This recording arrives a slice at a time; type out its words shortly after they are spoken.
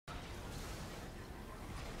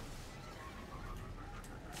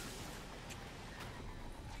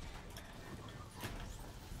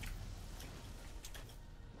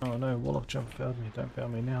Oh no, Warlock Jump failed me, don't fail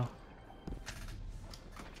me now.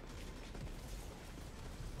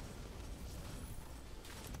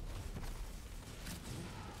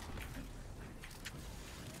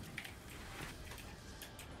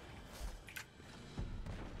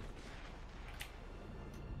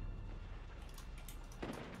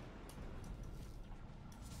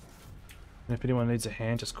 And if anyone needs a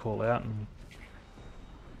hand, just call out and...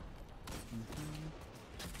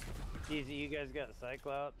 Easy, you guys got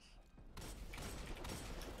Cyclops?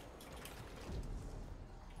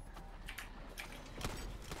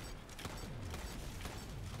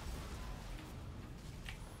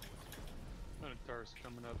 Cars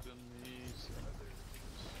coming up in these.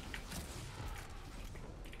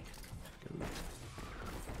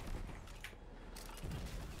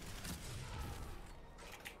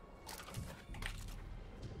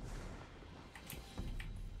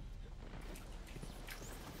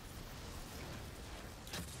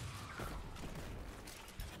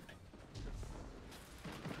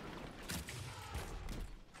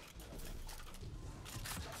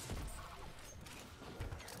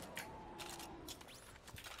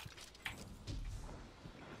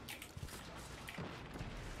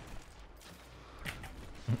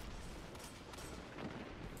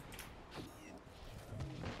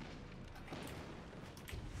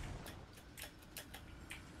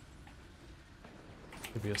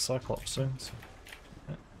 Could be a Cyclops soon. So.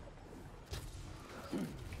 Yeah. Oh,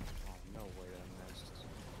 no way I missed.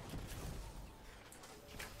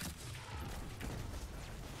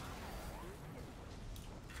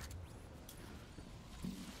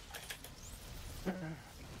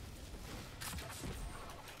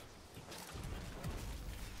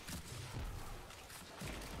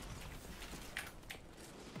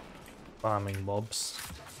 Farming mobs.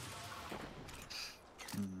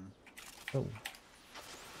 Oh.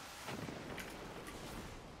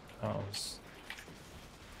 That was...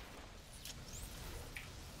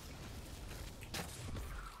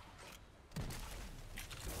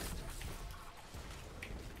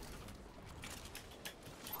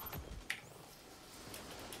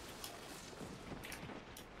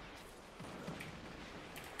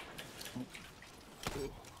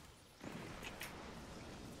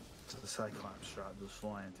 So the Cyclops shot was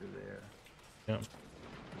flying through the air. Yeah.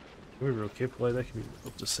 Be real careful, they can be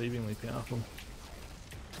deceivingly powerful.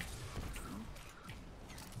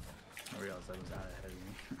 I realized I was out ahead of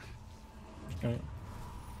me. Okay.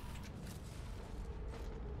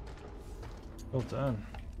 Well done.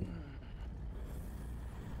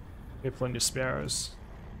 Careful on your sparrows.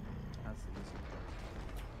 That's the easy part.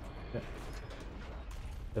 Yeah.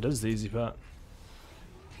 That is the easy part.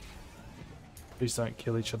 Please don't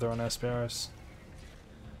kill each other on our sparrows.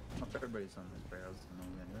 Well, if everybody's on the sparrows, then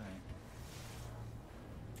I'm right.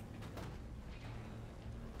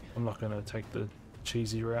 I'm not going to take the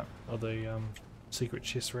cheesy route or the secret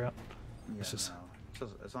chest route. Yeah, It's just... no.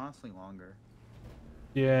 It's honestly longer.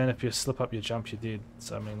 Yeah, and if you slip up your jump, you're dead.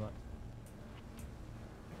 So I mean, like...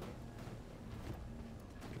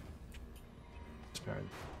 Sparrow.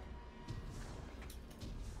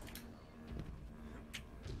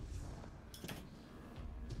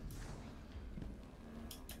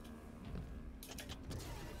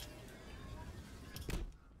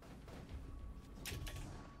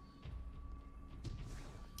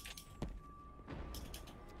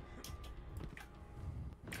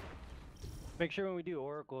 Make sure when we do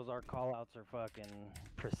oracles, our callouts are fucking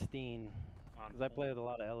pristine. Because I play with a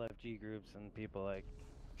lot of LFG groups and people like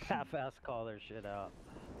half-ass call their shit out.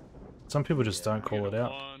 Some people just don't call it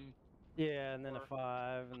out. Yeah, and then a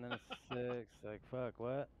 5, and then a 6. Like, fuck,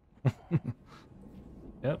 what?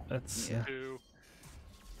 Yep, that's... Yeah. 2.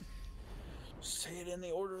 Say it in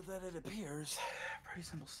the order that it appears. Pretty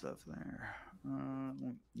simple stuff there.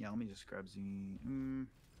 Yeah, let me just grab Z.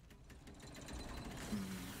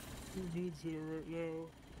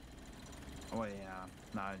 Oh yeah,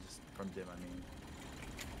 nah, just from dim I mean.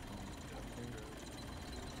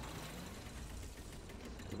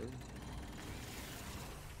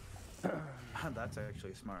 That's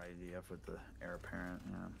actually a smart idea with the heir apparent,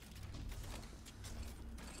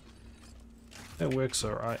 yeah. It works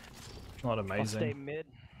alright. Not I'll stay amazing. mid.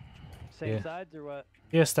 Same Yeah. sides or what?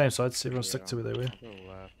 Yeah, same sides. Everyone stick to where they were.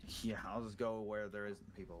 Yeah, I'll just go where there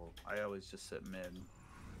isn't people. I always just sit mid.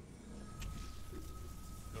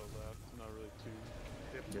 Go left. Not really too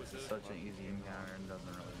hip This with is it. such an easy encounter and doesn't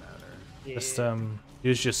really matter. Yeah. Just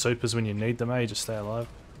use your supers when you need them, eh? Just stay alive.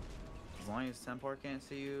 As long as Templar can't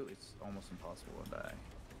see you, it's almost impossible to die.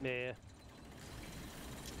 Yeah.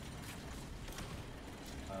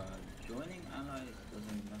 Joining ally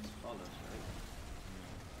doesn't mess follows, right?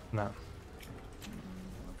 No.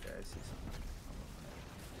 Okay. I see something.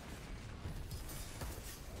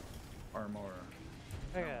 Armor.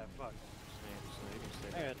 I gotta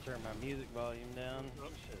I gotta turn my music volume down.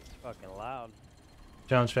 This shit's fucking loud.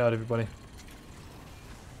 Challenge failed, everybody.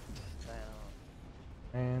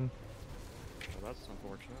 Down. And Well, that's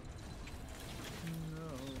unfortunate. No.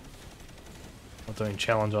 I'm doing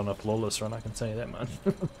challenge on a flawless run, I can say that much.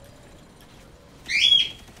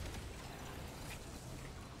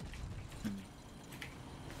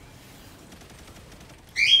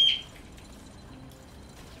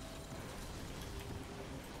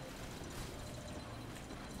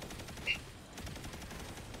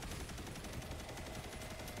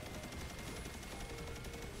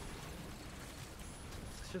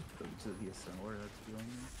 It's just boots of the assembler that's doing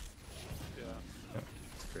this. Yeah.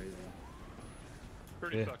 It's crazy.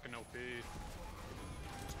 Pretty Yeah. fucking OP.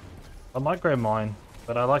 I might grab mine,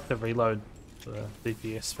 but I like the reload, the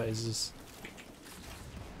DPS phases.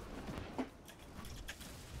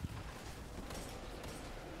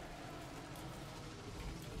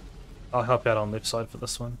 I'll help out on left side for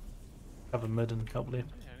this one. Cover mid and cover left.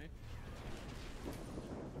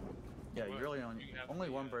 Yeah, you What? really You have only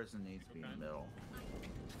the, one person needs to be in the middle.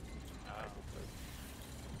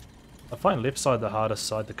 I find left side the hardest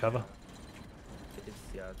side to cover.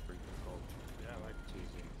 It's pretty difficult. Yeah, like it's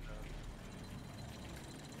easy.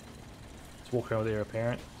 Just walk over there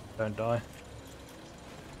apparent, don't die.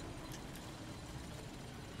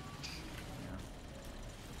 Yeah.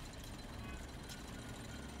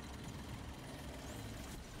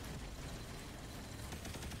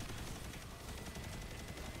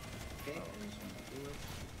 Okay, I just want to do it.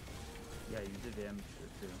 Yeah, you did damage to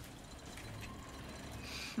it too.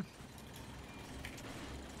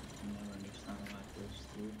 I never understand like this,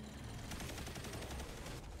 dude.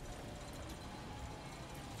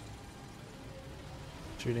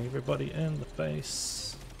 Shooting everybody in the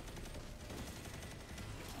face.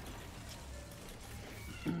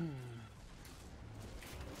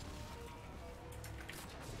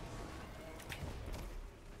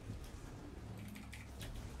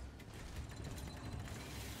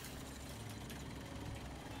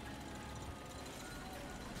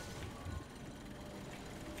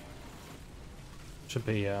 Should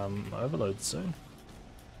be overload soon.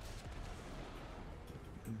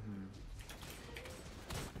 Mm-hmm.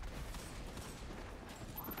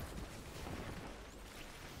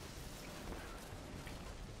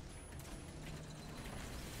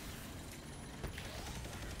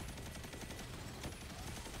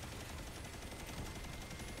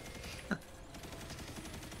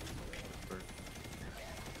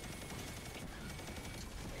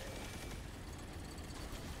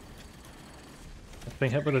 I've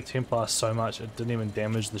been hit with a Templar so much it didn't even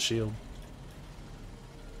damage the shield.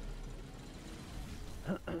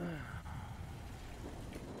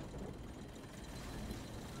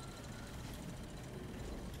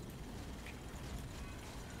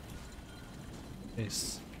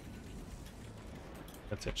 Yes.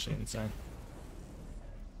 That's actually insane.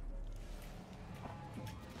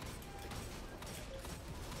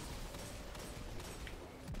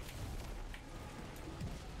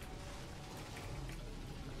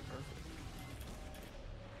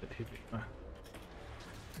 Bit heavy. Ah.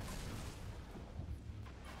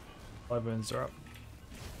 5 burns are up.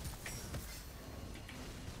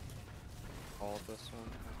 All of this one.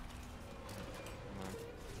 No.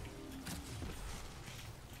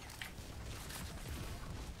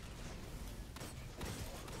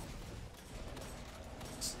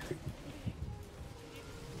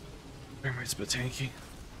 Frame rate's a bit tanky.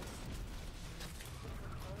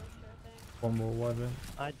 One more wide burn.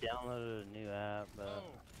 I downloaded a new app, but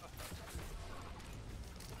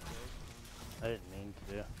I didn't mean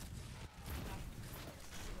to do.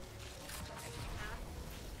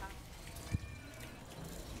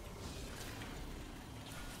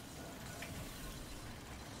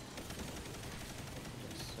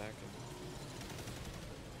 Second.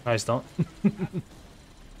 Nice, don't.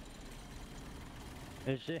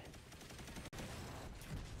 Is she?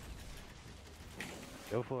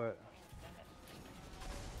 Go for it.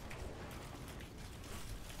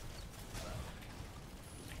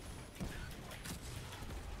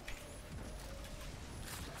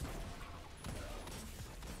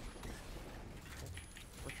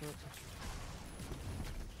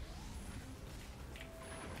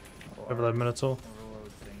 Overload Minotaur.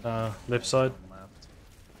 Overload thing. Left side. On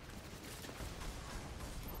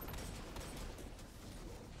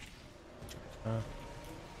left.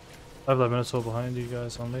 Overload Minotaur behind you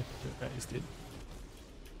guys on left. Yeah, he's dead.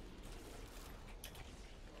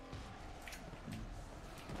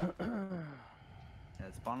 Yeah,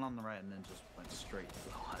 it's Spawn on the right and then just went straight to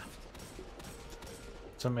the left.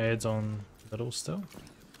 Some ads on middle still.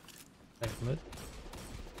 Back mid.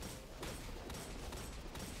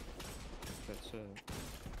 That's it.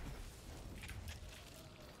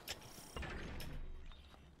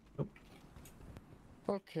 Nope.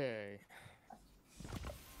 Okay.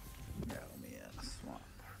 Yeah, let me swap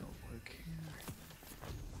real quick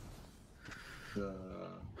here.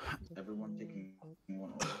 Is everyone taking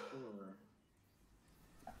one oracle or?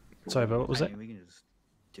 Sorry, but what was I that? mean, we can just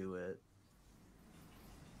do it.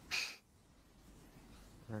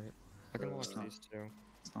 Alright. I can watch Uh, these two.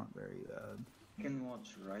 It's not very bad. I can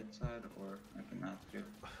watch right side or I can ask you.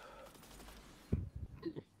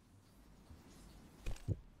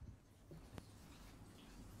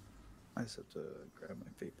 I just have to grab my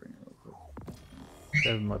vape ringer real quick.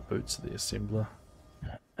 Grabbing my boots at the assembler.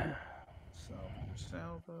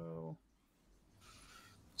 Salvo.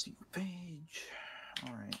 See page.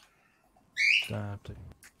 Alright.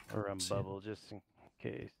 Or a See. bubble just in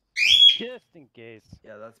case. Just in case.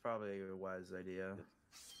 Yeah, that's probably a wise idea.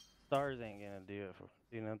 Stars ain't gonna do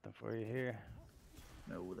nothing for you here.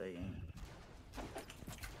 No, they ain't.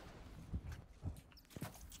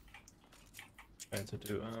 Going to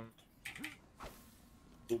do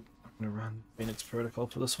I'm gonna run Phoenix Protocol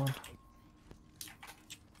for this one.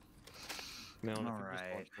 Melon, if you just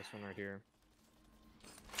Alright. watch this one right here.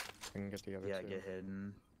 I can get the other Yeah, two. get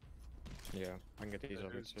hidden. Yeah, I can get these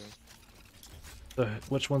other two. So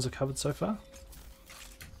which ones are covered so far?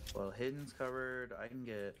 Well, hidden's covered. I can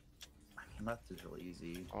get. I mean, left is really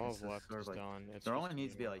easy. All It's of just left sort is of like, done. It's there just only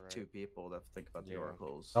needs to be me on like right. 2 people that think about the Yeah.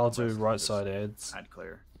 oracles. I'll The do rest is right just side ads. Ad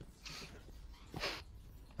clear.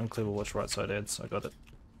 I'm clear with which right side ads. I got it.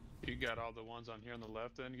 You got all the ones on here on the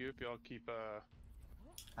left then, Goop? Y'all keep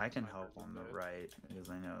I can Snipers help on on the both. right because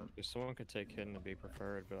I know. If someone could take hidden to be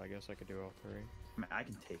preferred, but I guess I could do all three. I mean, I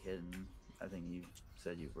can take hidden. I think you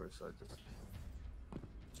said you were, so I just.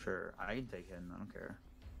 Sure, I can take hidden. I don't care.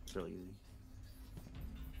 It's really easy.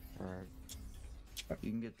 Alright.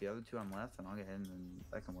 You can get the other 2 on left, and I'll get hidden, and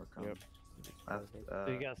that can work on Yep. left. So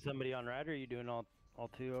you got somebody on right, or are you doing all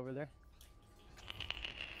 2 over there?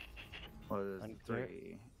 Well, there's on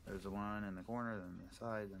 3. There's the one in the corner, then the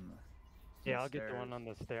side, then the. Yeah, the I'll get the one stairs, on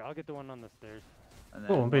the stair. I'll get the one on the stairs. And Oh,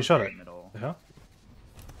 then I'm being one shot in at. the middle. Yeah.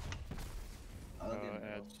 I'll get middle,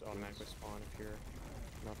 Ads automatically spawn if you're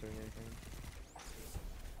not doing anything.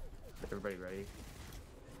 Everybody ready?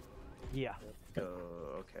 Yeah. Go.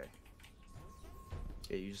 Okay.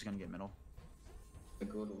 Yeah, you just gonna get middle. The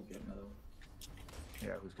gold will get middle.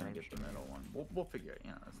 Yeah, who's gonna get the middle one? We'll figure it. You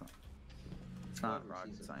know, it's not Whoever rocket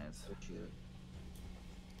sees it, science. switch it.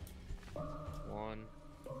 1.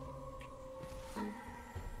 2.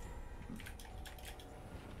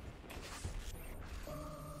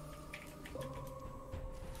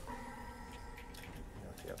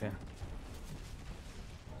 Yeah.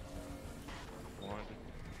 1.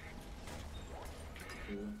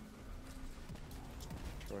 2.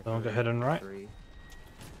 Don't go ahead and right. 3.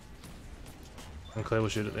 I'm clear. We'll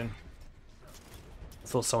shoot it then. I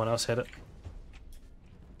thought someone else had it.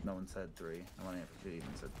 No one said 3. I want to even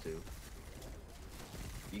said 2.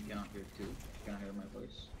 You cannot hear 2. You cannot hear my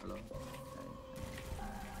voice. Hello?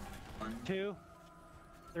 1. 2,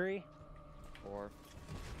 3. 4.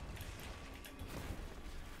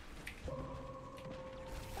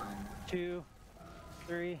 1. 2,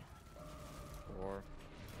 3. 4.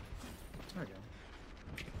 There we go.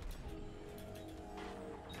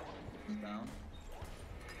 Is down.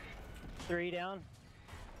 3 down.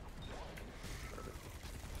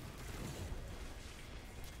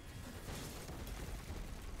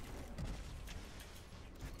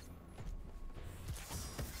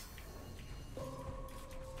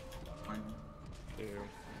 One. 2.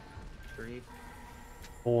 3.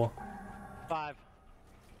 4. 5.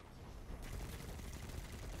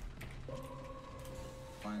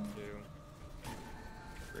 1. 2.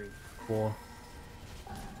 3. 4.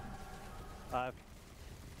 5.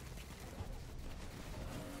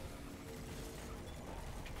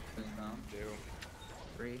 Is down. 2.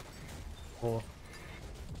 3. 4.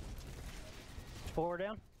 4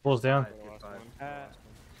 down. 4's down. 5. The Get last 5. one.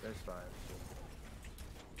 There's 5.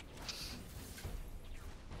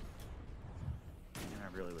 And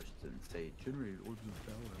I really wish it didn't say generated ordinance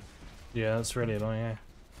power. Yeah, that's really annoying.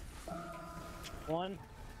 1.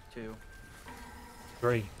 2.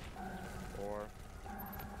 3. 4.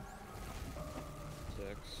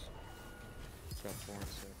 6. Got 4 and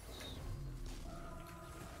 6.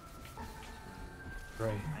 3.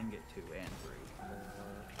 I can get 2 and 3. 4.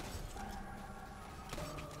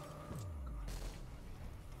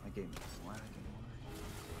 I gave me 1.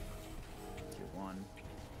 Get 1.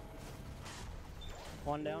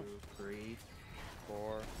 One down. 2, 3.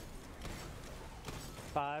 4,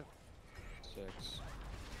 5. 6.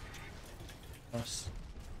 Nice.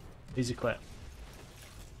 Easy clap.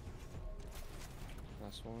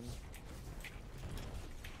 Last one.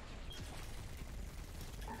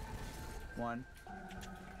 1.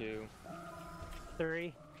 2,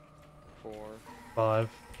 3. 4, 5.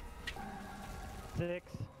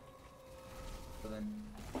 6. So then,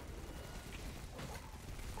 2.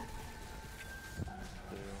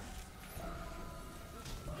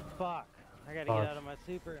 Fuck. I gotta 5. get out of my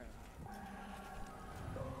super.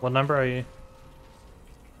 What number are you?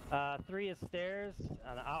 3 is stairs.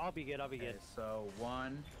 And I'll be good. I'll be Okay, good. so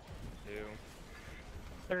 1. 2,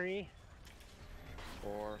 3.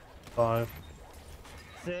 4. 5.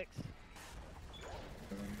 6.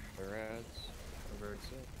 The reds. Reverse.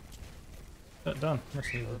 That's it. Done. That's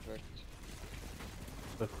easy. Perfect.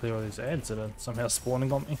 To clear all these ads that are somehow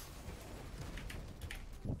spawning on me.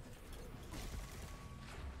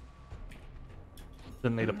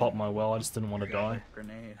 Didn't need to pop my well, I just didn't want to Got die. a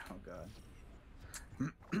Grenade. Oh god.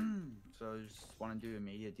 So you just want to do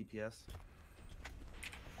immediate DPS?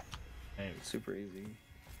 Hey, Super easy.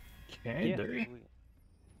 can Yeah. do.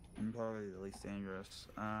 I'm probably the least dangerous.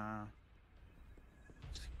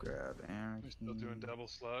 Just grab Aaron. We're still doing double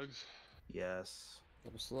slugs. Yes.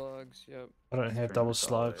 Double slugs, yep. I don't That's have pretty double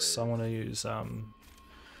much all it slugs, so I is. want to use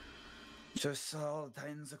Just all the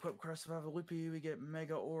Titans equip Crest of Avalupi, we get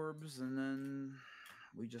mega orbs, and then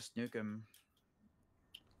we just nuke him.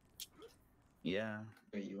 Yeah.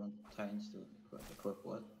 wait, you want Titans to equip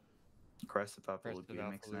what? Crest of Press Avalupi the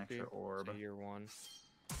makes an extra orb. to year 1.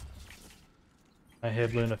 I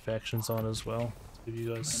have lunar factions on as well. Give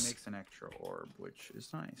you It guys. makes an extra orb, which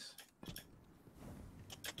is nice.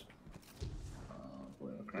 Boy,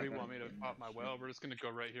 okay, What do you I want me gotta to get pop my next well? one. We're just gonna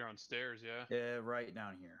go right here on stairs, yeah? Yeah, right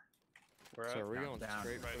down here. Where So at? are we Down- going down.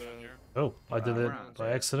 straight Right for down the here. Oh, I did we're it not by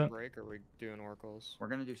doing accident. break, or are we doing oracles? We're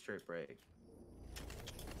gonna do straight break.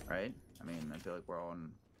 Right? I mean, I feel like we're all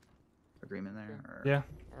in agreement there. Or... Yeah.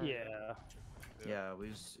 Alright. Yeah. Yeah, we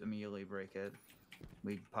just immediately break it.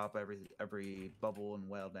 We pop every bubble and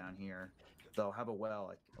well down here. They'll have a well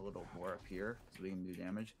like a little more up here, so we can do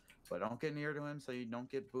damage. But don't get near to him, so you don't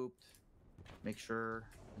get booped. Make sure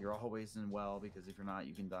you're always in well, because if you're not,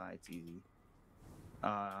 you can die. It's easy. We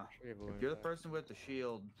have If lunar you're the fac- person with the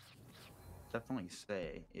shield, definitely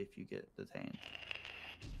stay if you get detained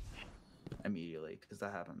immediately, because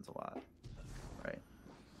that happens a lot. Right?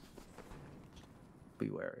 Be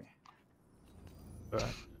wary.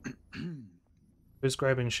 Alright. Who's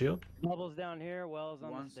grabbing shield? Bubbles down here. Wells Who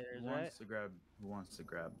on the wants, stairs, who right? wants to grab? Who wants to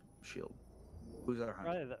grab shield? Who's our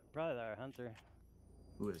hunter? Probably our hunter.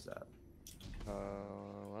 Who is that?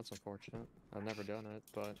 Well, that's unfortunate. I've never done it,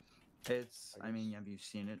 but It's. I I mean, guess. have you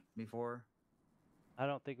seen it before? I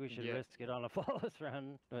don't think we should Yeah. risk it on a flawless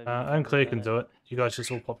run. Unclear can do it. You guys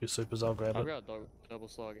just all pop your supers, I'll grab I've it. got double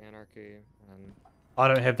slug anarchy and I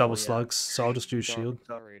don't have double Oh, yeah. slugs, so I'll just use Star- shield.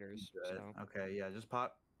 Star Raiders. Good. So Okay, yeah, just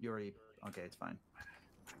pop. You already. Okay, it's fine.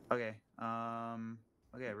 Okay.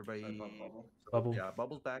 Okay, everybody. Sorry, pop bubble. Bubble. Yeah,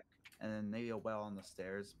 bubbles back, and then maybe a well on the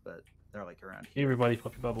stairs, but they're like around here. Everybody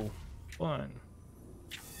pop your bubble. 1,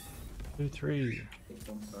 2, 3. Take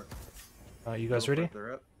one start. You guys Go ready?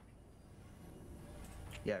 further up.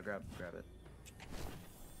 Yeah, grab it.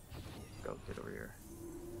 Go, get over here.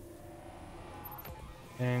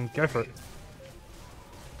 And go for it.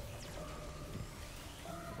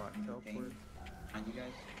 Bot Okay. teleport. And you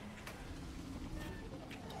guys?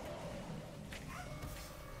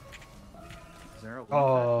 Is there a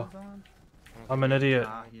Oh. one on? I'm an idiot.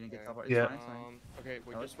 Nah, you didn't get teleport. It's Yeah. fine, it's fine. Okay,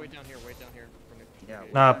 wait, No, just it's wait fine. down here, wait down here. For Yeah, negation.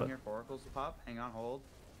 wait Nah, down but- here for oracles to pop. Hang on, hold.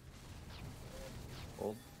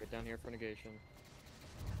 Hold. Wait down here for negation.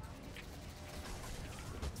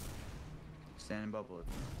 Stand in bubble.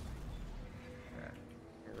 Okay.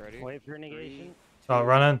 You ready? Wait for negation. Oh,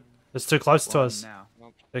 run in. It's too close to One us. now.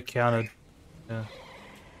 It counted. Yeah.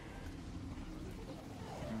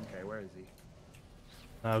 Okay, where is he?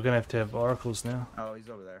 We're gonna have oracles now. Oh, he's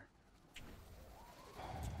over there.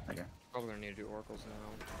 Okay. Probably gonna need to do oracles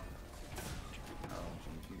now. Oh,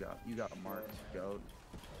 jeez, you got marked, goat.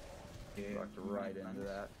 You walked right into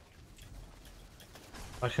that.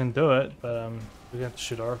 I can do it, but we're gonna have to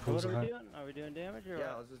shoot So oracles. what I are we think. doing? Are we doing damage or Yeah,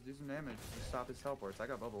 what? let's just do some damage. Just stop his teleports. I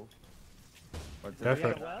got bubble. But Go We for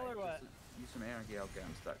got it. a well or what? Use some anarchy. Okay,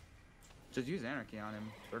 I'm stuck. Just use anarchy on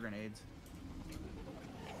him. Throw grenades.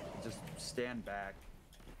 Just stand back.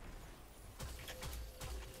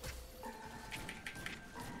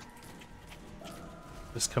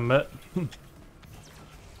 Just commit.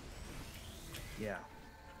 Yeah.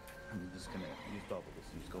 I'm just gonna use bubbles.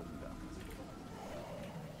 Use golden gun.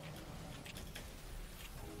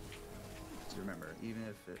 Just remember, even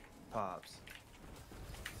if it pops,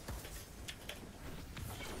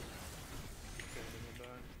 Okay, then we'll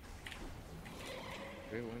die.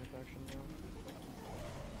 Do we win faction now?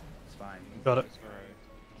 it's fine. Got it. That's alright.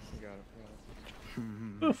 We got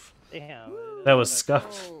it. Oof. Damn. That was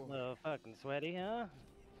scuffed. Little fucking sweaty, huh?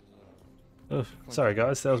 Oof. Sorry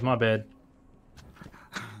guys, that was my bad.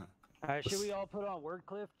 Alright, should we all put on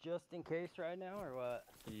Wordcliff just in case right now, or what?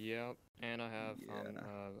 Yep, and I have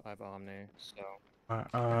Yeah. Omni, so Alright,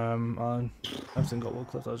 I haven't got wall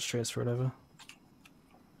clip, I'll just transfer it over.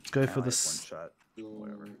 Let's go I for only have this. one shot.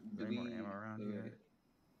 Whatever. Is there any more ammo around here?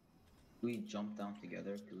 We jump down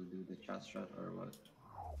together to do the chat strat or what?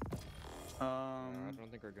 I don't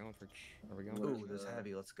think we're going for. Are we going? What Ooh, is there's the-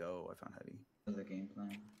 heavy. Let's go. I found heavy. What's the game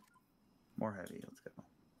plan? More heavy. Let's go.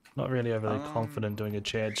 Not really overly confident doing a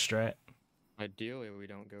Chad strat. Ideally, we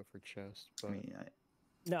don't go for chest, I but mean,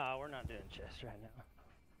 No, we're not doing chest right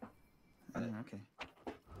now. okay.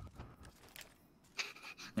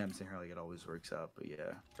 Yeah, I'm saying how like it always works out, but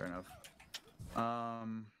yeah, fair enough.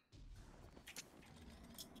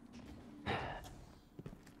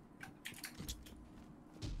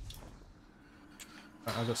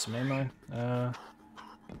 I got some ammo.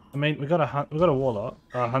 I mean, we got a warlock,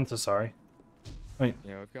 hunter. Sorry. yeah,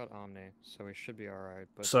 we've got Omni, so we should be alright.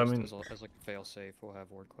 But So, I just mean- as like a fail safe, we'll have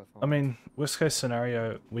Wardcliff on. I mean, worst case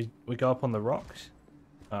scenario, we go up on the rocks,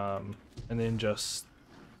 and then just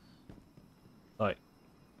like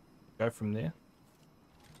go from there.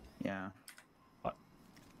 Yeah. What?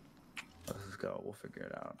 Let's just go. We'll figure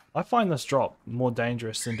it out. I find this drop more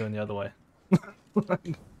dangerous than doing the other way.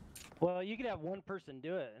 Well, you could have one person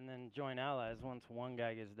do it and then join allies once one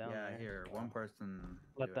guy gets down Yeah, there. here, one person.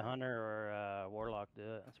 Let do the it. hunter or warlock do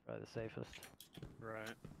it. That's probably the safest.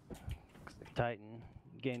 Right. 'Cause the Titan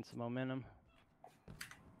gain some momentum.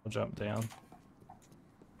 I'll jump down.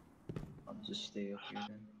 I'll just stay up here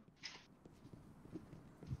then. Yeah,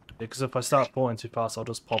 because if I start falling too fast, I'll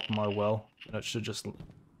just pop my well, and it should just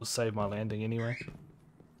save my landing anyway.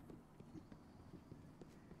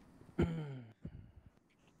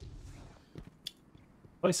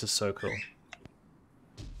 Place is so cool.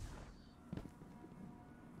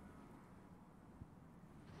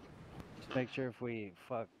 Just make sure if we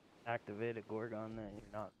activate a Gorgon that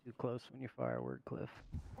you're not too close when you fire Wordcliff.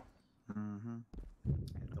 Mm-hmm.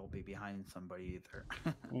 They'll be behind somebody either.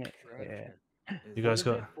 Yeah. Right. Yeah. You What guys is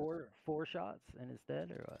got? it, four shots and it's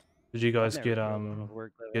dead, or what? Did you guys I've never get killed one with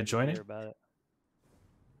Wordcliff, I get just joining? hear about it.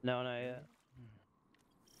 No, not yet.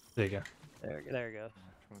 There you go. There it goes.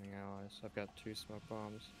 20 allies. I've got 2 smoke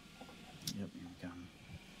bombs. Yep, here we go.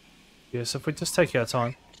 Yeah, so if we just take our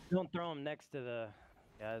time, Don't throw them next to the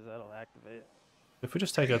guys that'll activate. if we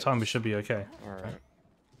just take our time, we should be okay. Alright.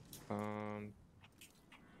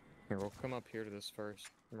 Here, we'll come up here to this first.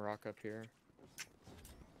 And rock up here.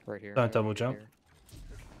 Right here. Don't right double jump. here.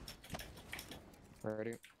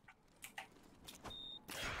 Ready?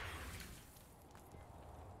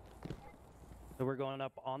 So we're going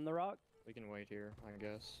up on the rock? We can wait here, I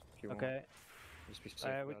guess. If you want. Okay. Just be safe.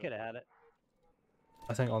 Alright, we about could it. have had it.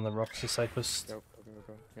 I think on the rocks is safest. Go, go, go,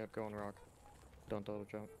 go. Yep, go on rock. Don't double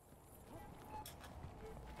jump.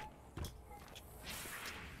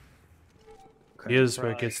 Okay. Here's where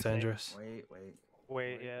it Right. gets dangerous. Wait.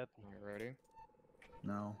 Wait, yeah. Alright, ready?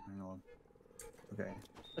 No, hang on. Okay.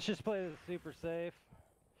 Let's just play this super safe.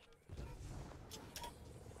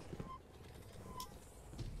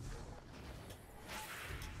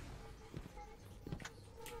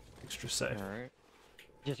 Extra safe. Alright.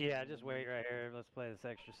 Just wait right here. Let's play this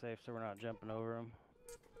extra safe so we're not jumping over them.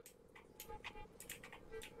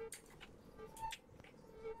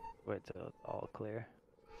 Wait till it's all clear.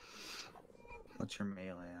 What's your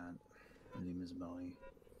melee at? My name is Belly.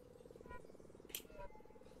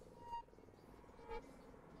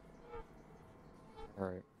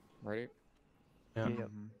 Alright. Ready? Yeah. Yep.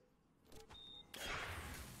 Mhm.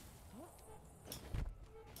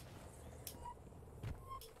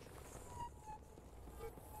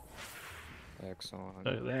 Excellent.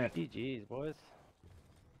 Look at that. GG's, boys.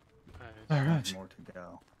 Nice. Alright. More to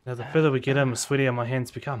go. Now the further we get in, the sweatier my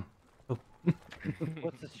hands become.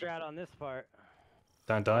 What's the strat on this part?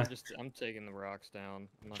 Don't die. I'm taking the rocks down.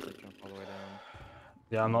 I'm not gonna jump all the way down.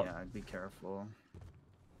 Yeah, I'm not. Yeah, be careful.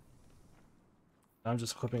 I'm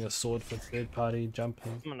just equipping a sword for third party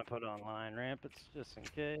jumping. I'm gonna put on line rampants just in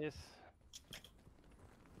case.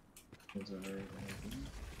 It's a very heavy.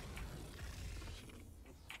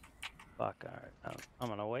 Fuck, alright. I'm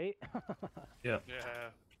gonna wait. Yeah.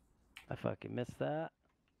 I fucking missed that.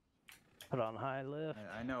 Put on high lift.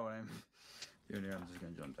 I know what I'm doing here. I'm just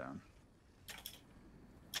gonna jump down.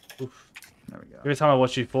 Oof. There we go. Every time I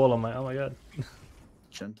watch you fall, I'm like, oh my god.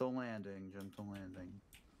 Gentle landing, gentle landing.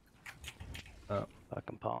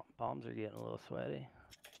 Fucking palms are getting a little sweaty.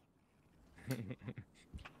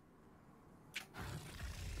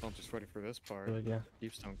 I'm just ready for this part. Here we go.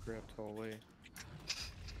 Deepstone gripped, holy.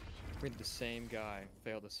 We had the same guy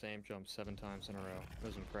fail the same jump 7 times in a row. It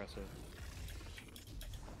was impressive.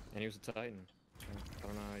 And he was a Titan. I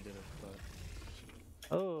don't know how he did it,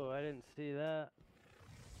 but... Oh, I didn't see that.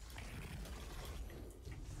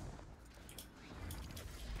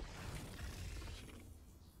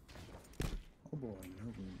 Oh boy, no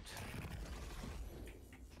loot.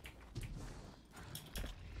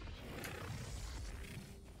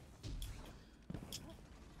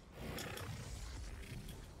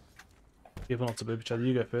 People not to boob each other.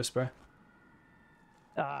 You go first, bro.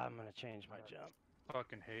 Ah, I'm gonna change my jump.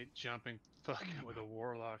 Fucking hate jumping fucking with a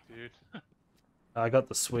warlock, dude. I got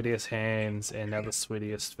the sweatiest hands and now the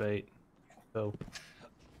sweatiest feet. So.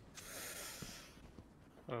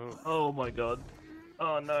 Oh, Oh my god.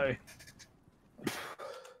 Oh no.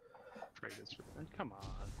 Kratos, come on.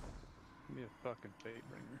 Give me a fucking fate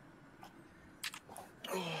bringer.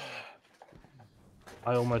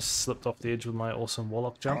 I almost slipped off the edge with my awesome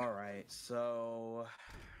warlock jump. Alright, so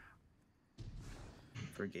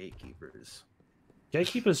for gatekeepers.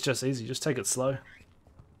 Gatekeeper's just easy. Just take it slow.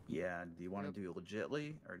 Yeah, do you want to do it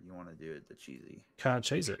legitly or do you want to do it the cheesy? Can't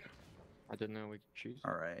cheese it. I didn't know we could choose.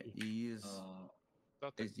 Alright, you use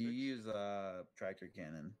Thought they you fixed- use tractor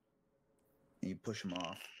cannon and you push them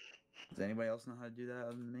off. Does anybody else know how to do that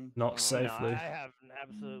other than me? Not Oh, safely. No, I have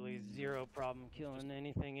absolutely zero problem killing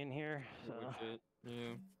anything in here. So Legit,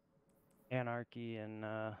 yeah. anarchy and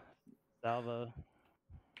salvo.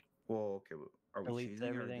 Well, okay, are we Deletes cheesing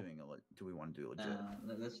everything. or doing do we want to do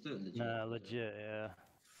legit? Let's do it legit. Nah, legit, yeah.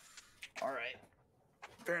 Alright.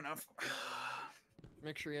 Fair enough.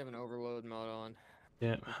 Make sure you have an overload mod on.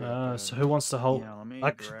 Yeah. Okay, So who wants to hold? Yeah, let me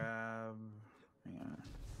I grab. Hang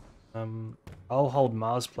on. I'll hold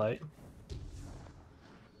Mars plate.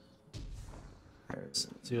 There it is.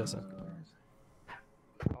 See you guys.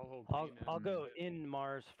 I'll hold I'll Keenan. go in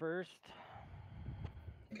Mars first.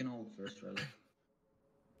 I can hold first, rather.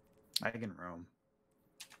 I can roam.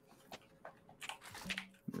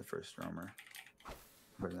 Be the first roamer.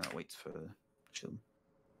 But that waits for the shield.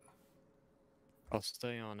 I'll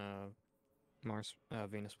stay on Mars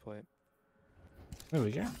Venus plate. There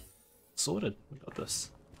we go. Sorted. We got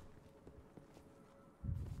this.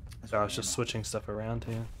 That's So I what was just ammo. switching stuff around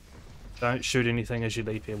here. Don't shoot anything as you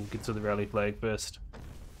leap here. We'll get to the rally flag first.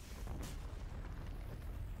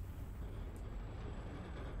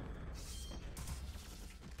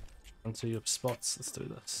 Onto your spots. Let's do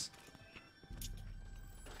this.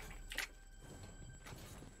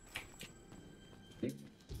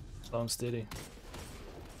 Slow and steady.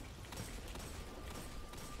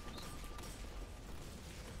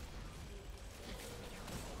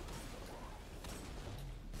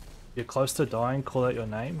 If you're close to dying, call out your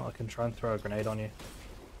name. I can try and throw a grenade on you.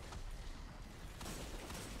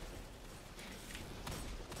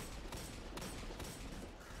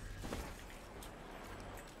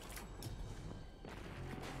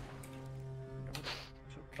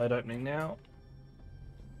 Plate opening now.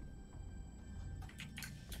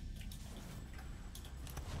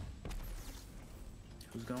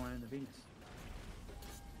 Who's going into Venus?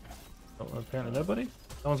 Oh, apparently nobody.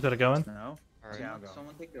 Someone's got to go in. No? Alright. Yeah, I'll go.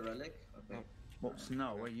 Someone take the relic. Okay. Well,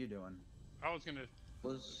 Snow, what are you doing? I was gonna.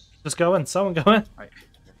 Was Just go in. Someone go in. Alright.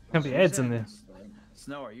 Gonna be Who's ads in in? there.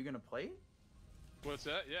 Snow, are you gonna play? What's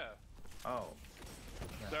that? Yeah. Oh.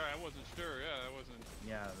 Sorry, I wasn't sure. Yeah, I wasn't.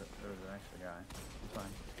 Yeah, there was an extra guy. It's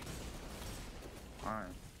fine.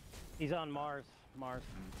 Alright. He's on Mars. Mars.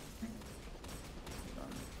 Not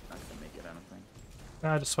gonna make it, I don't think.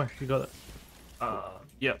 Nah, just swing. You got it.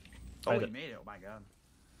 Yep. Oh, Made he it. made it. Oh my god.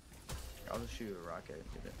 I'll just shoot a rocket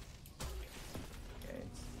and get it. Okay,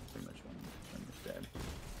 it's pretty much one dead.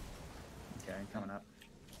 Okay, coming up.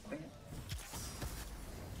 Wait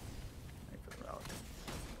for the relic.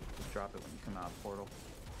 Just drop it when you come out of the portal.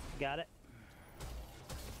 Got it.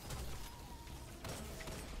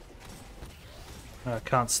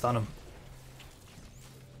 Can't stun him.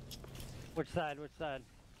 Which side? Which side?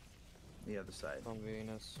 The other side. On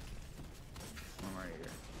Venus. I'm right here.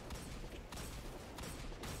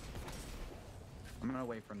 I'm gonna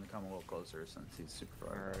wait for him to come a little closer since he's super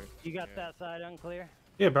far. Alright. You got Yeah. that side unclear?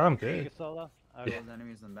 Yeah, bro, I'm You good. get solo? All Okay. those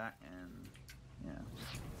enemies in the back and yeah.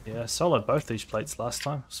 Yeah, soloed both these plates last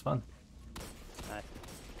time. It was fun. Nice.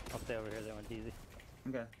 I'll stay over here. That one's easy.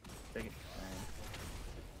 Okay. Take it.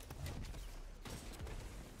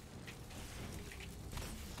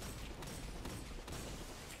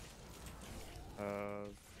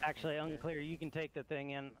 Actually, unclear. You can take the thing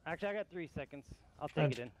in. Actually, I got 3 seconds. I'll take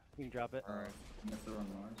And- it in. You can drop it. Alright, I'm gonna throw on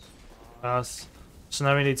Mars. So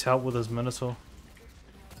now he needs help with his Minotaur.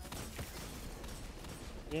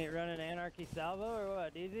 You ain't running Anarchy Salvo or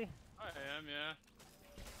what, Easy? I am, yeah.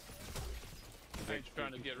 I ain't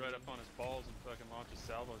trying to get right up on his balls and fucking launch a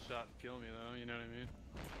salvo shot and kill me though, you know what I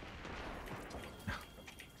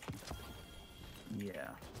mean? Yeah.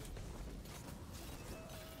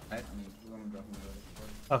 I mean, we're gonna drop him already.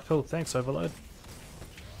 Oh, cool. Thanks, Overload.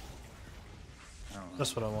 I don't know.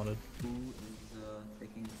 That's what I wanted. Who is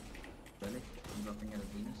taking relic and dropping it at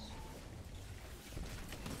Venus?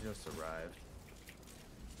 You just arrived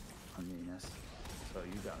on Venus, so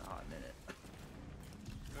you got a hot minute.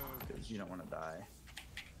 Because you don't want to die.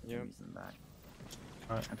 Yep. He's in the back.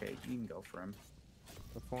 Alright. Okay, you can go for him.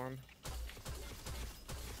 Perform.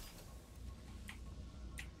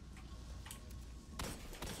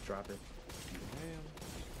 Just drop it.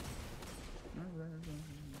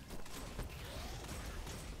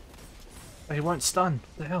 Oh, he won't stun.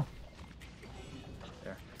 What the hell?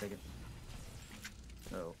 There, take it.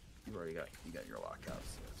 So you already got your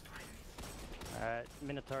lockouts, so it's fine. Alright,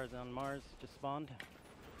 Minotaurs on Mars just spawned.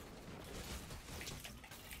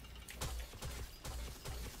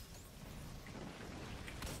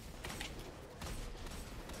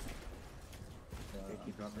 Okay,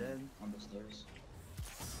 keep I'm it dropping dead. on the stairs.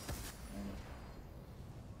 And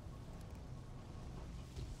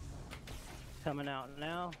Coming out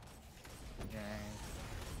now. Okay.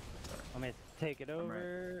 Let me take it I'm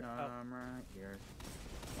over. right. Oh, I'm right here.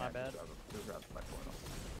 My Yeah, bad. Just drop my portal.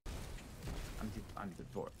 I'm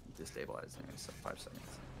destabilizing it, so 5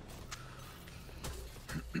 seconds.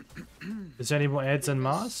 Is there any more ads in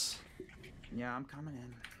Mars? Yeah, I'm coming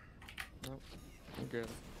in. Nope. I'm good.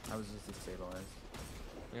 I was just destabilized.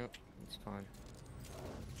 Yep. It's fine.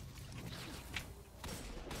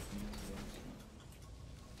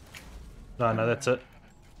 No, that's it.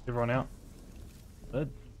 Everyone out.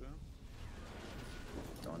 Good.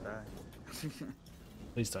 Don't die.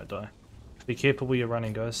 Please don't die. Be careful where you're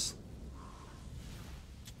running, guys.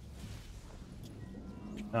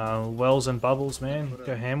 Wells and bubbles, man.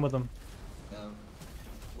 Go ham with them.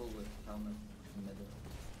 full with helmet in the middle.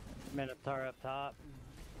 Minotaur up top.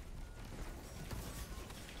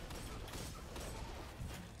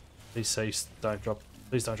 Please say don't drop.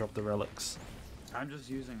 Please don't drop the relics. I'm just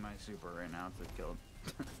using my super right now to kill.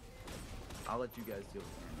 I'll let you guys deal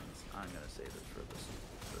with enemies. I'm gonna save it for this.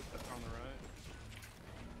 On the right.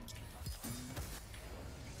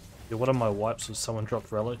 Yeah, one of my wipes was someone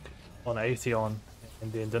dropped relic on Atheon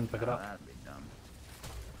and then didn't pick it up. That'd be dumb.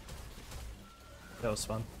 That was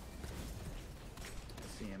fun.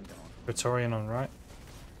 See him going. Praetorian on right.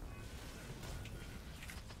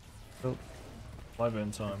 Oh, live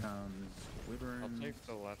in time. Comes Wyvern. I'll take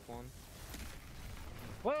the left one.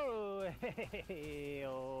 Whoa! Hey,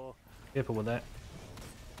 oh. Careful with that.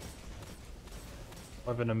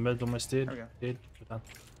 Live in the mid, almost dead. There we go. Dead. We're done.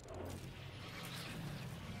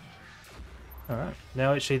 Alright,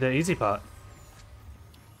 now actually the easy part.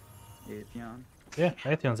 Atheon. Yeah,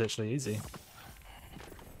 Atheon's actually easy.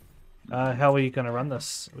 How are you gonna run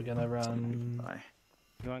this? We're gonna run. Bye.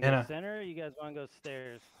 You want to go Anna. center or you guys want to go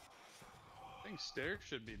stairs? I think stairs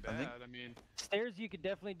should be bad. I mean, Stairs, you could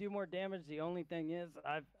definitely do more damage. The only thing is,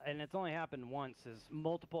 and it's only happened once, is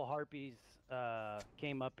multiple harpies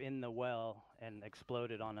came up in the well and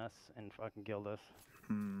exploded on us and fucking killed us.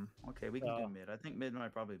 Okay, we can So- do mid. I think mid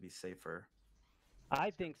might probably be safer.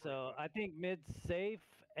 I think so. I think mid's safe,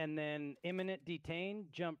 and then imminent detain,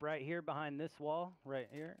 jump right here behind this wall, right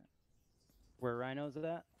here, where Rhino's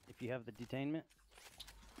at, if you have the detainment,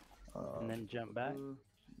 and then jump back.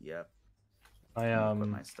 Yep. I Let me put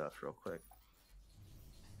my stuff real quick.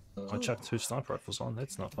 I chucked 2 sniper rifles on.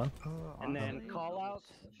 That's not fun. And then call outs,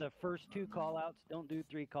 the first 2 call outs, don't do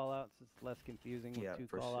 3 call outs, it's less confusing with Yeah, 2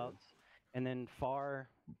 first call 2. outs. And then far,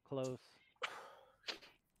 close,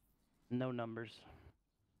 no numbers.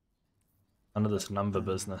 None of this number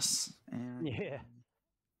business. And Yeah.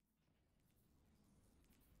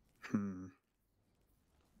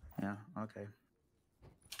 Yeah. Okay.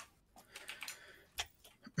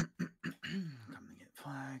 Come to get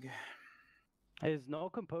flag. Is no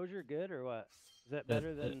composure good or what? Is that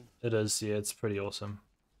better than? It is, yeah, it's pretty awesome.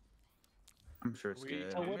 I'm sure it's We-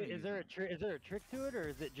 good. So I'm what gonna is there a trick? Is there a trick to it, or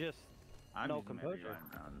is it just I'm no using my composure?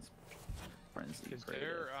 rerun rounds. Frenzy. is creative.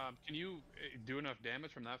 there? Can you do enough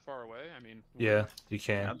damage from that far away? I mean, Yeah, you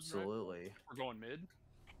can. Absolutely. we're going mid.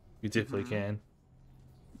 You definitely Mhm. can.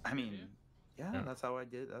 I mean, yeah, Yeah. that's how I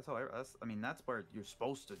did. That's how I mean, that's where you're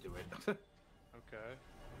supposed to do it. Okay.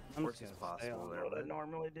 I'm course just it's gonna stay possible on there, what I but-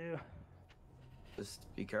 normally do. Just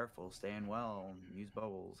be careful, stay in well, use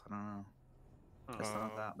bubbles. I don't know. It's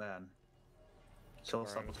not that bad. Chill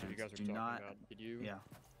Sorry, I missed what you guys supplicants. were Do talking not. about. Did you? Yeah.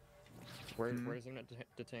 Where Mhm. does Imminent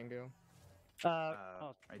Detain go? right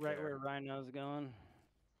right there. where Rhino's going.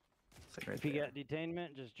 It's like right If you there. get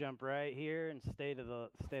detainment, just jump right here and stay to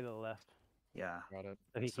the left. Yeah. Got it.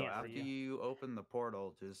 So he So can't after see you. you open the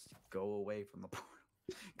portal, just go away from the portal.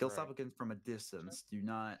 Kill Right. supplicants from a distance. Do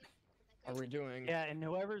not. Are we doing? Yeah, and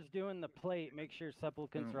whoever's doing the plate, make sure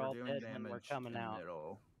supplicants are we're all doing dead when we're damage coming in the out.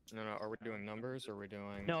 middle. No, are we doing numbers or are we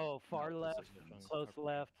doing? No, far No, left, positions. close Okay.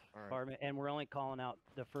 left, All right. far and we're only calling out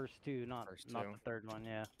the first two, not First not two. the third one.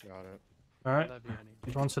 Yeah. Got it. All right, That'd be any.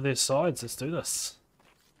 keep on to their sides. Let's do this.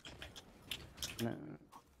 No.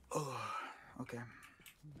 Oh, okay.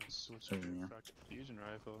 Let's switch Oh, to yeah. a fucking fusion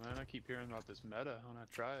rifle, man. I keep hearing about this meta. I wanna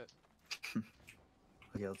try it.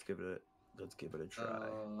 Okay, let's give it a try.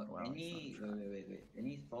 Well, it's not a Any try. wait.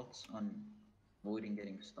 Any thoughts on avoiding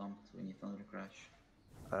getting stomped when you thunder crash?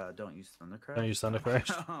 Don't use Thundercrash. Don't use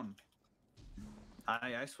Thundercrash.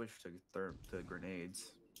 I switched to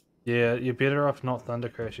grenades. Yeah, you're better off not thunder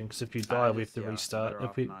crashing because if you die, we have to Yeah, restart. better If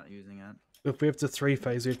off we not using it. if we have to three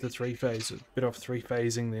phase, we have to three phase. Better off three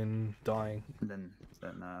phasing than dying. Than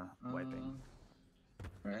wiping.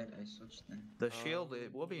 Right, I switched then. The shield,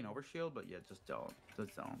 it will be an overshield, but yeah, just don't.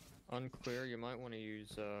 Just don't. Unclear. You might want to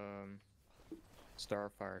use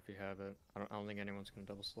Starfire if you have it. I don't think anyone's gonna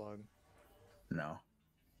double slug. No.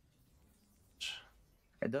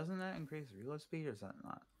 It doesn't that increase reload speed or is that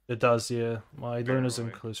not? It does, yeah. My Luna's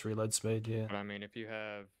Barely. increase reload speed, yeah. But I mean, if you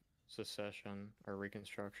have secession or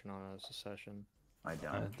reconstruction on a secession. I I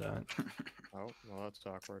don't. don't. Oh, well, that's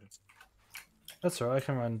awkward. That's alright. I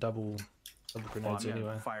can run double Well, grenades I'm gonna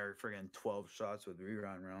anyway. fire friggin' 12 shots with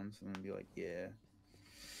rerun rounds and then be like, yeah.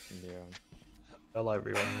 Yeah. I like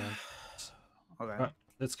rerun round. Okay. Alright,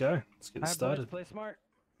 let's go. Let's get All right, started. boys, play smart.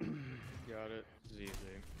 Got it. It's easy.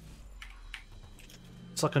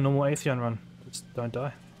 It's like a normal Atheon run. Just don't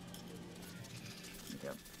die.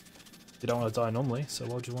 Yep. You don't want to die normally, so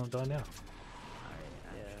why would you want to die now?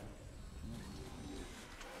 Yeah.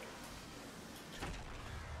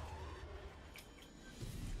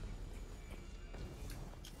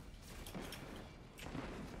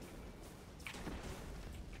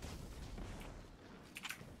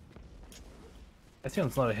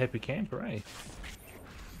 Atheon's not a happy camper, eh?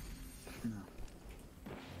 No.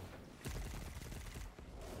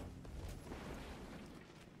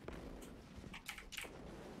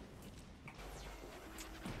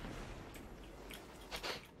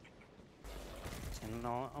 And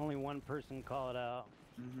only one person call it out.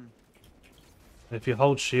 If you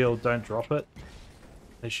hold shield, don't drop it.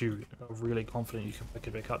 Unless you are really confident you can pick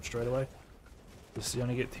it back up straight away. Because you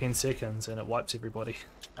only get 10 seconds and it wipes everybody.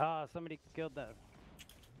 Ah, somebody killed that.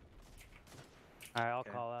 All right, I'll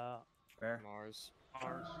Okay. call out. Fair. Mars.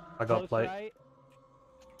 Mars. I got Close plate. right,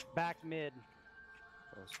 back mid.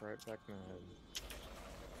 Close right back mid.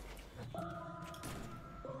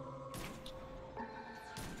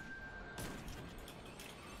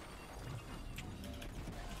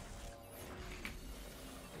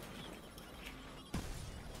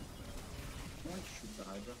 I want to shoot the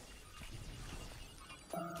Hydra.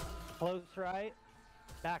 Close right,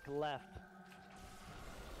 back left.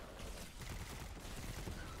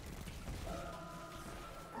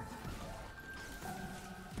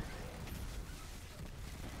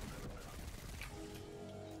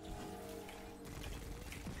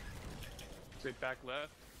 Say back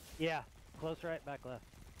left. Yeah, close right, back left.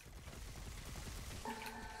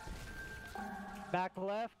 Back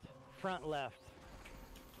left, front left.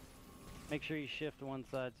 Make sure you shift one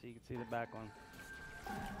side so you can see the back one.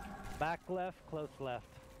 Back left, close left.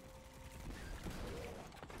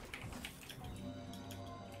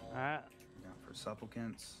 Alright. Yeah, for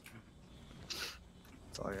supplicants.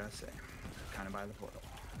 That's all I gotta say. Kind of by the portal.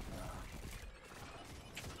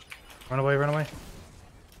 Run away, run away.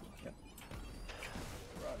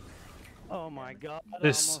 Oh my god. I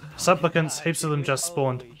This almost supplicants, died, heaps of them dude. just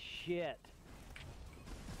spawned. Holy shit.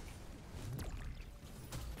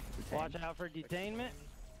 Watch out for detainment.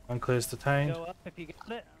 Unclear's detained. Go up if you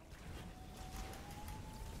got it.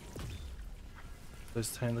 There's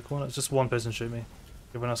detained in the corner. It's just one person shoot me.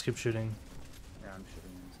 Everyone else keep shooting. Yeah, I'm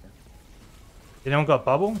shooting this guy. Anyone got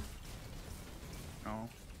bubble? No.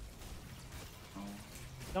 Oh.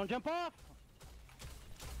 Don't jump off!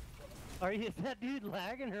 Are you, is that dude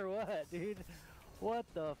lagging or what, dude? What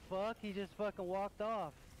the fuck? He just fucking walked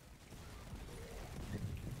off.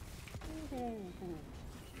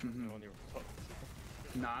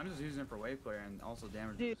 No, I'm just using it for wave clear and also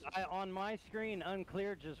damage. Dude, on my screen,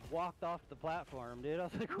 Unclear just walked off the platform, dude. I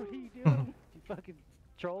was like, what are you doing? fucking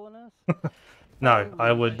trolling us? No, I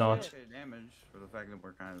Holy would shit. not. Okay, damage for the fact that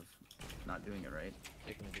we're kind of not doing it right.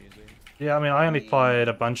 Taking it easy. Yeah, I mean, I only fired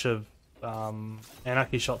a bunch of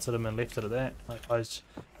anarchy shots at him and left it at that. Like,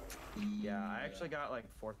 Yeah, I actually got like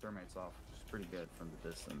 4 thermites off, which is pretty good from the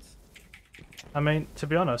distance. I mean, to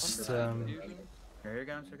be honest, Here you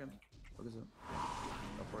go, second. What is it?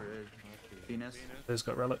 Upward Venus. there's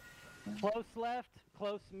got relic. Close left,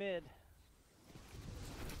 close mid.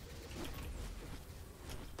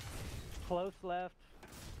 Close left,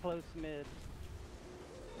 close mid.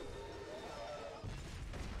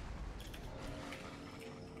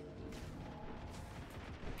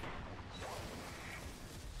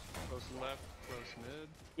 Close left, close mid.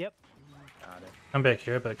 Yep. Got it. I'm back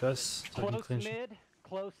here a bit, guys. So I can Close clean shit. mid,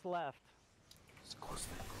 close left. It's close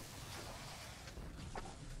there.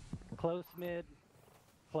 Close mid,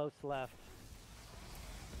 close left.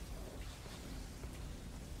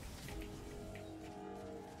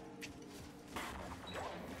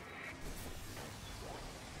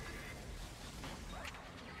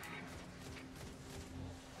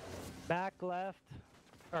 Back left,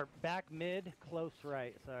 or back mid, close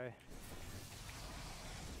right, sorry.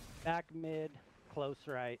 Back mid, close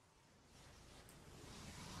right.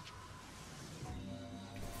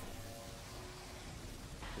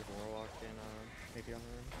 Get a warlock in maybe on the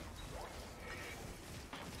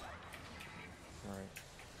room. Alright.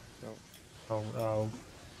 Go. I'll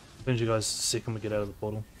cleanse you guys the second we get out of the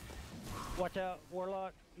portal. Watch out,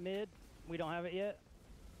 Warlock mid. We don't have it yet.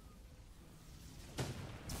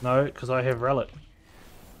 No, because I have relic.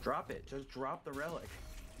 Drop it. Just drop the relic.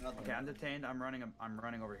 Nothing. Okay, I'm detained. I'm running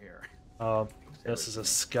over here. This is a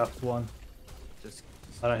scuffed one. Just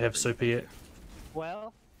I don't have super yet.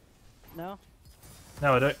 Well, no.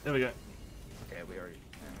 No, I don't. There we go. Okay, we already.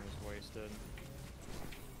 And it was wasted.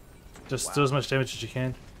 Just do as much damage as you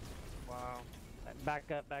can. Wow. Back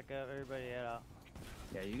up, everybody head out.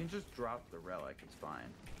 Yeah, you can just drop the relic. It's fine.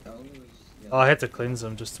 That was, yeah. Oh, I had to cleanse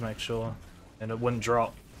them just to make sure, and it wouldn't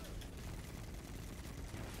drop.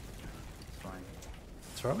 It's fine.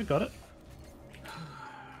 That's right, we got it.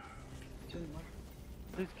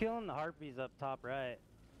 Who's killing the harpies up top right?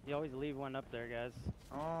 You always leave one up there, guys.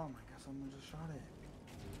 Oh my god, someone just shot it.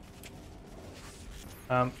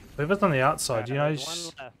 Whoever's on the outside, you know, There's one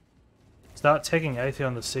left. start tagging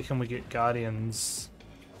Atheon the second we get Guardians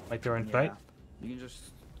make their own fate. You can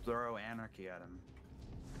just throw anarchy at him.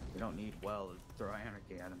 You don't need well to throw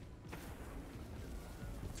anarchy at him.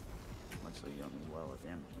 Actually, you don't need well to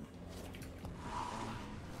damage him.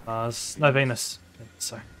 It's no Venus.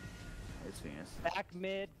 So It's Venus. Back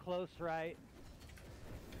mid, close right.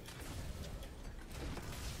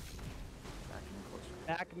 Back in closer.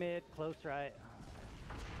 Back mid, close right.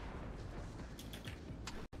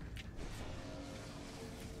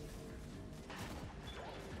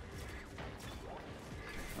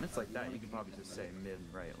 When it's like that, you can probably just say mid,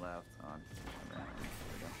 right, left on.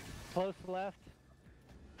 Close left.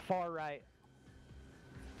 Far right.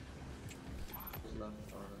 Left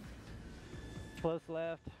or Close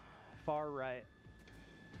left. Far right.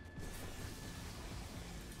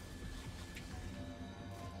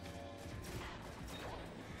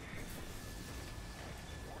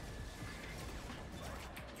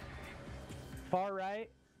 Far right.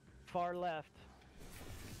 Far left.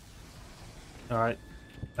 alright.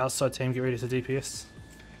 Outside team, get ready to DPS.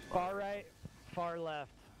 Far right. Far left.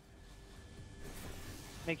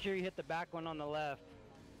 Make sure you hit the back one on the left.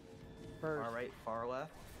 First. Far right, far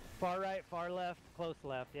left. Far right, far left, close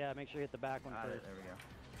left. Yeah, make sure you hit the back one Got first. it, there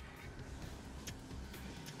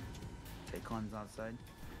we go. Acon's outside.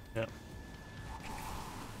 Yep.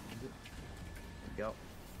 There we go.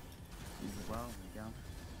 Use as well, there we go.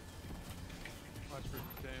 Watch for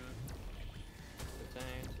containment.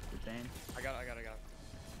 Detained. Detain. I got it.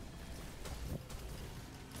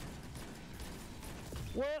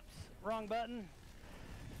 Whoops! Wrong button.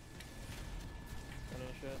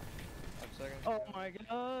 Finish it. 5 seconds. Oh my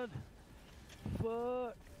god.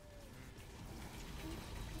 Fuck.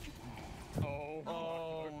 Oh,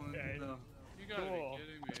 okay. no. You gotta Cool. be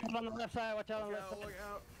kidding me. Watch out on the left side, watch out on the left side. Look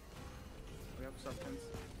out. We have substance.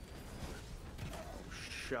 Oh,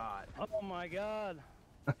 shot. Oh my god.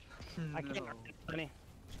 I can't funny.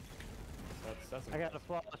 That's I got a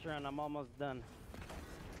flawless run, I'm almost done.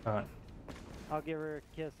 Alright. I'll give her a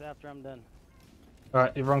kiss after I'm done.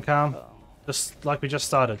 Alright, everyone calm. Oh. Just like we just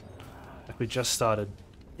started.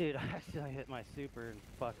 Dude, I accidentally hit my super and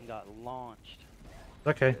fucking got launched.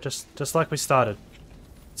 Okay, just like we started.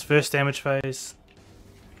 It's first damage phase.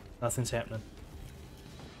 Nothing's happening.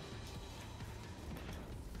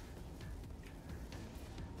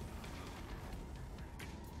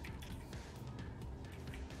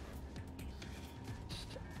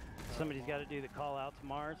 Somebody's got to do the call out to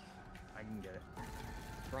Mars. I can get it.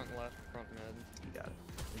 Front left, front mid. You got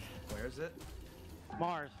it. Where is it?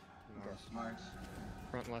 Mars. Mars. Mars.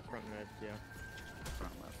 Front left, front mid. Yeah.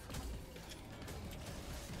 Front left.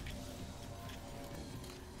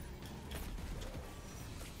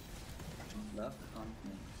 Left. On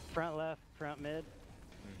me. Front left, front mid.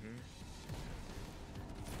 Mm-hmm.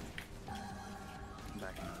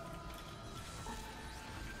 Back.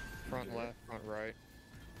 Front left, front right. Right.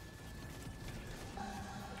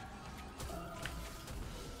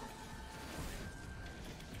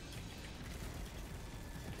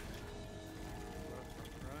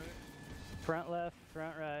 Front left,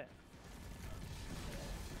 front right.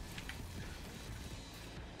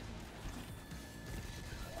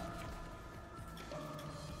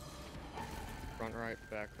 Front right,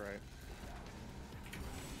 back right.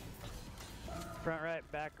 Front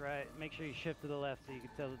right, back right. Make sure you shift to the left so you can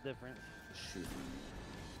tell the difference. Shoot.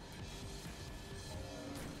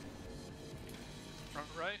 Front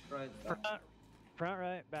right. Right. Back. Front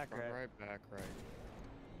right, back Front right. right, back right.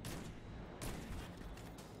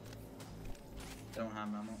 Don't have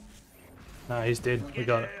ammo. No, he's dead. We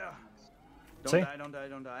got it. Don't See? die, don't die,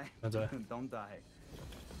 don't die. Don't die. Don't die.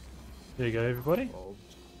 There you go, everybody. Oh,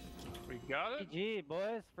 We got it. GG,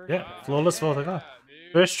 boys. First Yeah, try. flawless for the guy.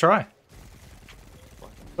 dude. First try.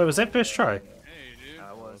 Wait, was that first try? Hey, dude.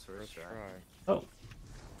 that was first try. Oh,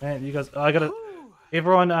 man, you guys, I gotta.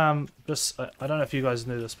 Everyone, just I don't know if you guys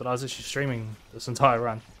knew this, but I was actually streaming this entire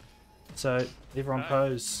run. So everyone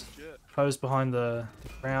Nice. pose behind the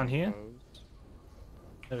crown here. Opposed.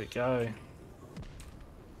 There we go.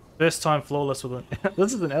 First time flawless with an.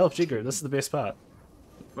 This is an LFG group. This is the best part.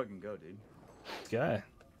 Fucking go, dude. Let's go. That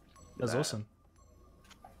was that. awesome.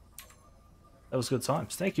 That was good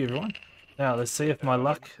times. Thank you, everyone. Now let's see if my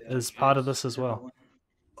luck is part of this as well.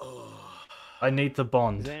 I need the Is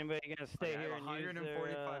bond. anybody gonna stay I here have and use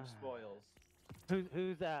 145 their, spoils.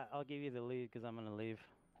 Who's that? I'll give you the lead because I'm gonna leave.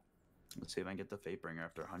 Let's see if I can get the Fate Bringer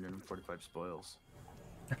after 145 spoils.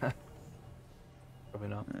 Probably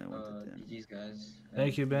not. I went to 10. GG's guys.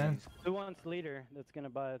 Thank you, Ben. Who wants leader? That's gonna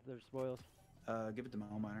buy their spoils. Give it to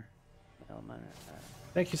Metal Miner. Hell, mine.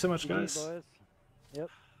 Thank you so much, GG, guys. boys. Yep.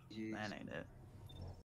 GG's. That ain't it.